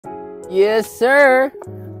Yes, sir.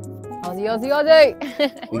 Ozzy, Ozzy, Ozzy.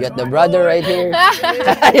 We got the brother right here.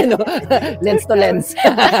 You know, lens to lens.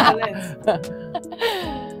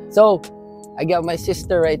 So, I got my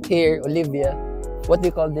sister right here, Olivia. What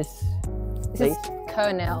do you call this This place? is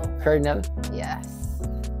Colonel. Colonel. Yes.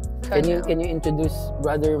 Can you Colonel. introduce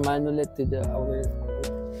brother Manuel to our?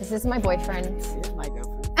 This is my boyfriend. My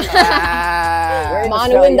girlfriend. Ah,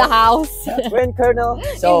 Manu in the house. We're in Colonel.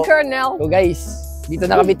 In Colonel. So guys, dito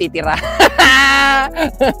na kami titira.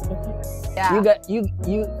 Yeah.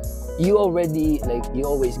 You already like you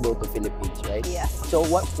always go to Philippines, right? Yes. So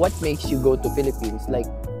what makes you go to Philippines? Like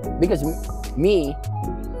because me,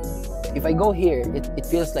 if I go here, it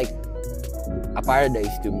feels like a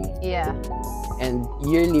paradise to me. Yeah. And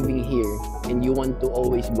you're living here and you want to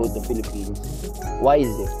always go to Philippines. Why is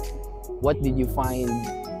it? What did you find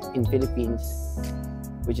in Philippines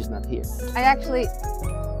which is not here? I actually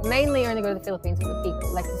mainly only go to the Philippines for the people.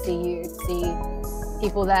 Like to see you, to see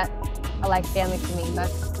people that are like family to me. But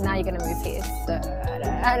now you're gonna move here, so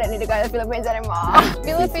I don't need to go to the Philippines anymore.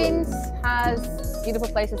 Philippines has beautiful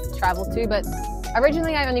places to travel to, but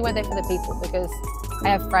originally I only went there for the people because I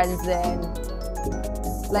have friends there. And,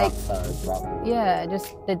 like, yeah,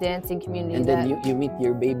 just the dancing community. And then you meet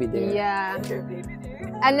your baby there. Yeah.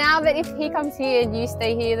 And now that if he comes here and you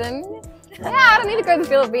stay here, then yeah, I don't need to go to the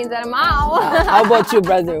Philippines anymore. How about you,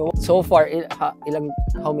 brother? So far,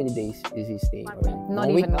 how many days is he staying? Not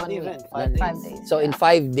One even week? 1 week. 5 days. So in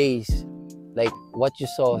 5 days, like what you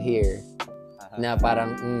saw here, na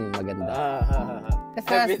parang maganda. The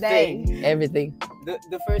first day. Everything.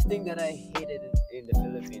 The first thing that I hated in the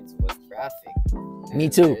Philippines was traffic. Me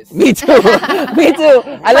too. Me too. Me too.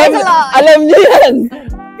 Quite a lot. Alam niyo yan.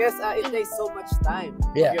 Because it takes so much time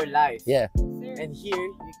Yeah. of your life. Yeah. And here,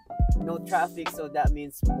 no traffic, so that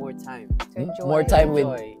means more time. To enjoy. More time with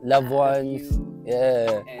Enjoy. loved Have ones. you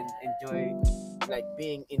Yeah. And enjoy like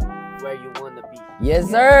being in where you want to be. Yes,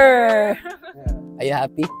 sir. Are you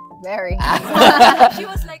happy? Very. She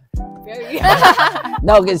was like, very.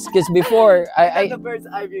 No, because before I the bird's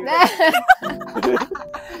eye view.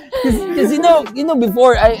 because you know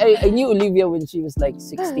before I knew Olivia when she was like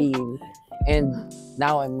 16, and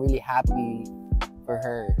now I'm really happy for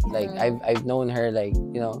her. Like I've known her like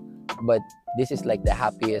but this is like the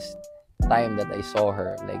happiest time that I saw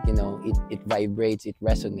her. Like it vibrates, it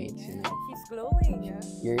resonates. She's glowing.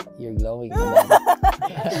 Yeah. You're glowing, madam.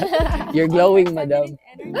 You're glowing, madam.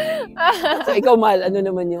 Energy. So ikaw, Mal, ano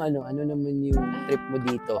naman yung trip mo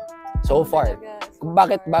dito so far?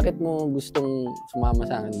 Bakit mo gustong sumama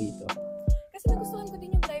sa akin dito? Kasi nagustuhan ko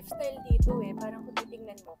din yung lifestyle dito eh. Parang kung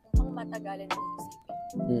titingnan mo, kung pang matagalan ang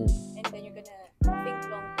isipin. And then you're gonna think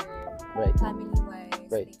longer, Right. family-wise,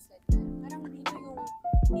 Right. things like that. Parang dito yung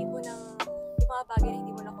tipo ng yung mga bagay na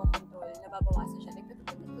hindi mo nakokontrol, nababawasan siya. Like,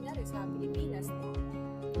 kunyari sa Pilipinas,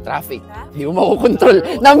 Traffic. Hindi mo makukontrol.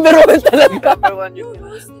 Number 1 talaga. Number one, yung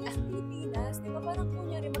rules nila sa Pilipinas, di ba parang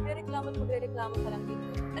kunyari magre-reklamo ka lang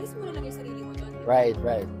dito. Alis mo na lang yung sarili mo doon. Right.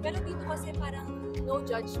 Pero dito kasi parang no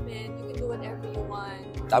judgment, you can do whatever you want.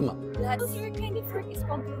 Tama. That's your kind of work is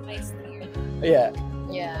compromised here. Yeah.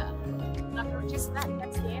 Yeah. Just that,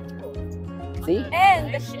 that's the end goal. See?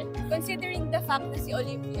 And considering the fact na si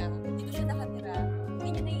Olivia, dito siya nakatira,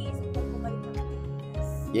 hindi niya naiisip kung bumalik ng Pilipinas.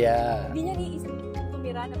 Yeah. Hindi niya naiisip kung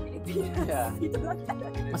tumira ng Pilipinas. Yeah. Dito lang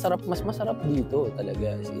talaga. Mas masarap dito talaga.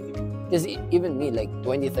 Because even me, like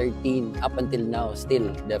 2013 up until now,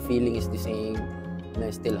 still the feeling is the same.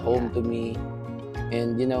 It's still home to me.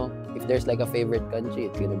 And if there's like a favorite country,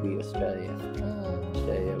 it's gonna be Australia.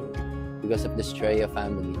 Australia, because of the Australia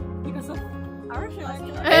family. Because of our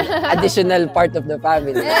family. And additional part of the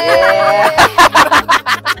family.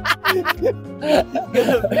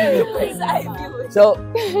 So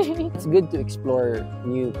it's good to explore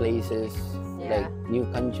new places, like new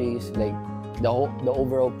countries. Like the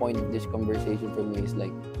overall point of this conversation for me is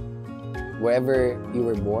like wherever you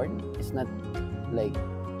were born, it's not like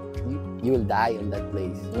you will die on that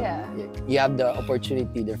place. Yeah. You have the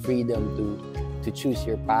opportunity, the freedom to choose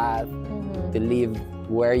your path, to live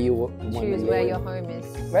where you want to live. Choose where your home is.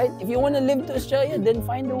 Right? If you want to live to Australia, then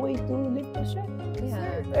find a way to live to Australia.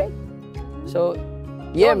 Yeah. Right? So,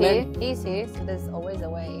 yeah, You're man. here, he's here, so there's always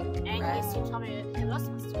a way. And Right. he's still coming. The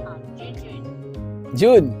last one's to come. June.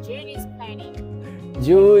 June. June is planning.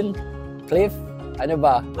 June. Cliff. Ano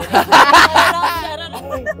ba?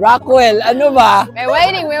 Rockwell. Ano ba? We're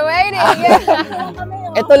waiting.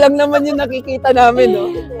 Ito lang naman yung nakikita namin,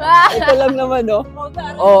 no? Ito lang naman, no?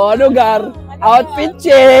 Oh, ano, Gar? Outfit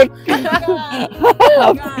check!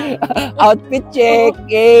 Outfit check!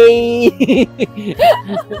 Yay!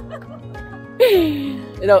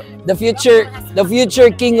 You know, the future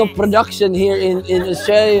king of production here in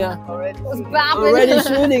Australia. What's poppin'? Already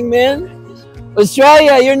shooting, man.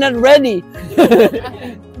 Australia, you're not ready.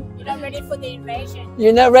 You're not ready for the invasion.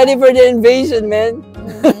 You're not ready for the invasion, man.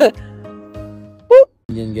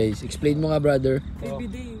 Yan guys, explain mo nga brother.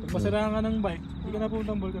 Pag masiraan ka ng bike, hindi ka na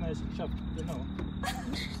pumunta ng vulcanizing shop. Yan o.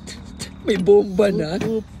 May bomba na.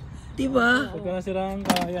 Diba? Pag nasiraan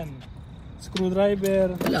ka, yan.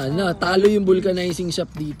 Screwdriver. Wala na, talo yung vulcanizing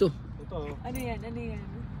shop dito. Ito. Ano yan? Ano yan?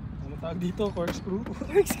 Ano tawag dito? Corkscrew.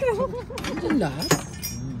 Yan lahat.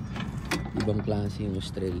 Ibang klase yung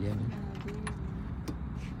Australia.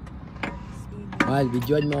 Mahal,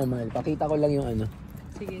 videoan mo mahal. Pakita ko lang yung ano.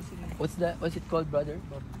 Sige. What's it called brother?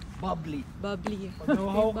 Bubbly. Bubbly. Pag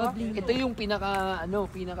nauhaw ka, Ito yung pinaka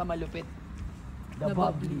malupit. The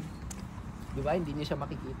bubbly. Diba? Hindi niyo siya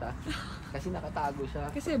makikita. Kasi nakatago siya.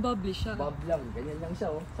 Kasi bubbly siya. Bob lang. Ganyan lang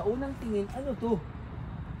siya oh. Sa unang tingin, ano to?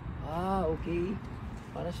 Ah, okay.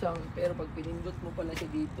 Para siyang, pero pag pinindot mo pala siya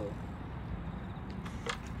dito,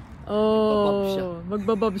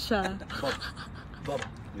 Magbabab siya. Bob.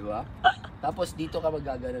 Diba? Tapos dito ka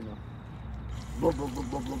magagano no? Bob.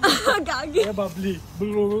 Gagi. kaya bubbly.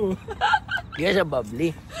 Blue. Kaya siya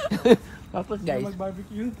bubbly. Tapos guys,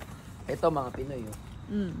 Mag-barbecue. ito mga Pinoy oh.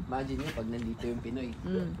 Imagine nyo pag nandito yung Pinoy.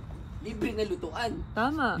 Libre na lutuan.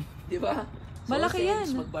 Tama. Diba? Malaki yan.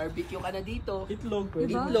 Mag-barbecue ka na dito. Itlog.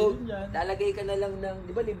 Pwede Itlog. dyan. Lalagay ka na lang ng,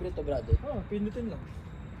 di ba libre to brother? Oh, pinutin lang.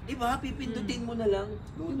 Di ba? Pipindutin mo na lang.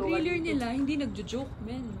 Yung Luto ka griller dito. nila, hindi nagjo-joke,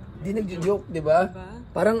 men. Hindi nagjo-joke, di ba? Diba?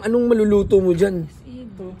 Parang anong maluluto mo dyan?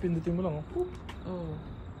 Ito, pindutin mo lang. Oh. Oh.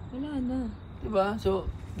 Wala na. Di ba? So,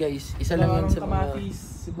 guys, isa lang yan sa mga kamatis,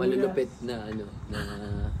 sibuyas. malulupit na na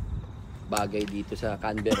bagay dito sa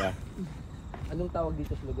Canberra. Anong tawag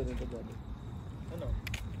dito sa lugar nito, brother? Ano?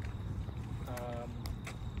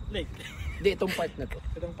 Lake. Hindi, itong part na to.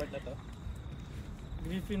 Itong part na to.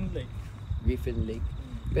 Griffin Lake. Griffin Lake.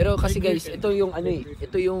 Pero kasi Lake guys, Griffin. ito yung ano eh. Lake Griffin.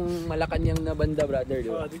 Ito yung Malacanang na banda, brother. Di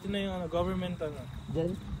ba? Oh, dito na yung government ano.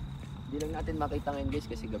 Diyan. Hindi lang natin makita ngayon guys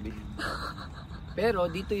kasi gabi. Pero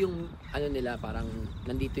dito yung ano nila, parang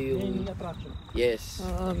nandito Main yung... attraction. Yes.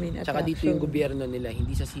 Oo, main Tsaka dito yung gobyerno nila,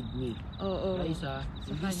 hindi sa Sydney. Oo. Raisa,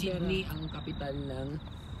 hindi Canberra. Sydney ang kapital ng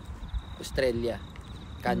Australia.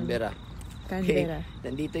 Canberra. Canberra.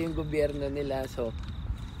 Nandito yung gobyerno nila, so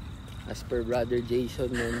as per brother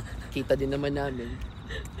Jason nun, kita din naman namin.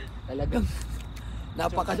 Talagang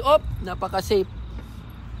napaka-safe.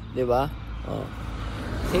 'Di ba? Oh.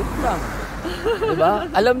 Safe lang. 'Di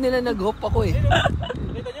ba? Alam nila nag-hope ako eh.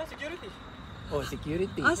 Kita niyo, security. Oh,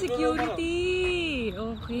 security. Security!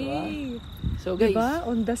 Okay. So guys, Diba?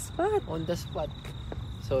 On the spot. on the spot.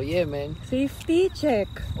 So yeah, man. Safety check.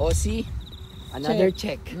 Aussie, another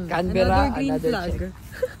check. Canberra, Another green another flag. check.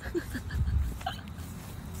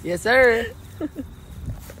 Yes, sir.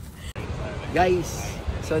 Guys,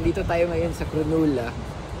 so dito tayo ngayon sa Cronulla.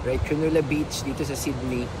 Right, Cronulla Beach dito sa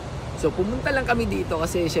Sydney. So pumunta lang kami dito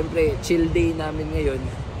kasi syempre chill day namin ngayon.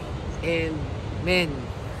 And man,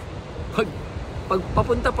 pag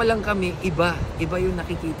papunta pa lang kami, iba yung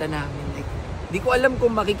nakikita namin. Like, di ko alam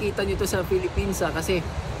kung makikita nyo to sa Philippines kasi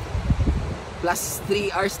plus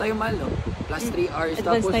 3 hours tayo mahal, no? Plus 3 hours.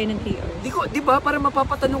 Advance Tapos, tayo ng 3 hours. di ba, para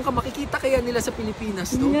mapapatanong ka, makikita kaya nila sa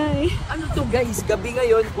Pilipinas, no? Ngay. Ano to guys, gabi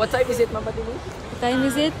ngayon. What time is it, Mama Denise? What time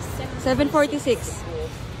is it? 7:46.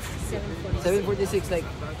 7:46, like,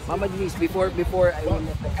 Mama Denise, before I will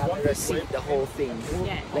let the camera see the whole thing.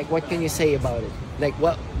 Yeah. Like, what can you say about it? Like,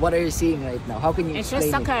 what are you seeing right now? How can you It's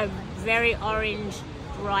explain just like it? a very orange,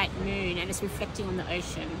 bright moon, and it's reflecting on the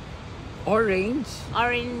ocean. Orange?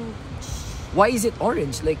 Orange. Why is it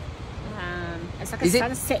orange? Like, It's like a is it?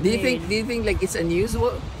 sunset Do you moon. think like it's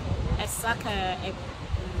unusual? It's like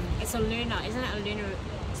it's a lunar. Isn't it a lunar?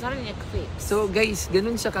 It's not an eclipse. So guys,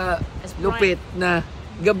 ganun siya ka It's lupit na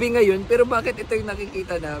gabi ngayon, pero bakit ito yung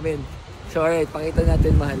nakikita namin? So alright, pakita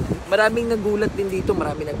natin mahal. Maraming nagulat din dito,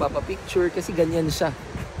 maraming nagpapapicture kasi ganyan siya.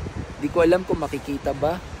 Di ko alam kung makikita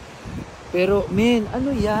ba. Pero men, ano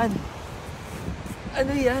yan?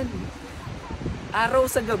 Ano yan? Araw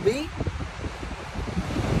sa gabi?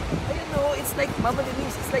 Ayun no, it's like, Mama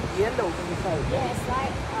Denise, it's like yellow on the side. Yeah, it's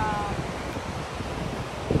like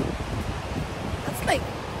That's like,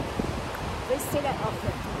 we see that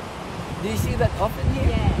often. do you see that often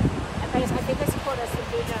here? Yeah, I think it's called a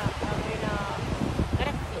lunar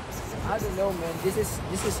eclipse. I don't know, man. This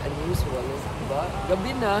is unusual, diba?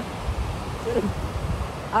 Gabi na. Pero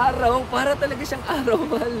araw, para talaga siyang araw,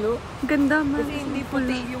 mahal, no? Ganda man. Kasi hindi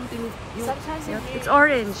puti yung Sometimes It's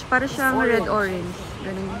orange. Para siyang It's orange. red-orange.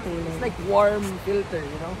 Ganun yung kulay. it's like warm filter,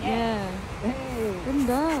 you know? Yeah. Hey,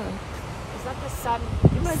 Ganda. It's not the sun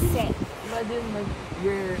set. Imagine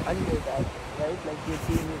you're under that, right? Like you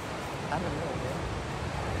see, I don't know, man.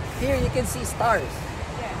 Here you can see stars.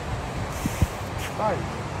 Yeah. Stars.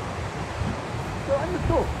 So ano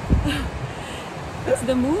to? It's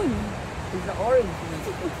the moon. It's the orange.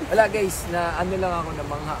 Wala guys, na ano lang ako na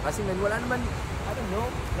mangha. Kasi man, wala naman, I don't know,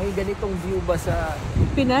 may ganitong view ba sa...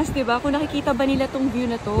 Pinas, di ba? Kung nakikita ba nila tong view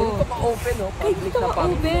na to? Ganito pa open, no? Ay, Public dito na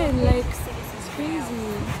public. open. Like, it's crazy.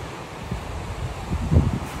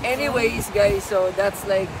 Anyways, guys, so that's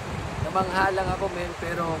like, namangha lang ako, men.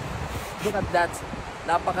 Pero, look at that.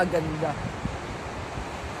 Napakaganda.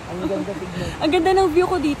 Ang ganda tignan. Ang ganda ng view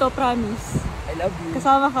ko dito, promise. I love you.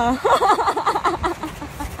 Kasama ka.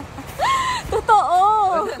 Totoo!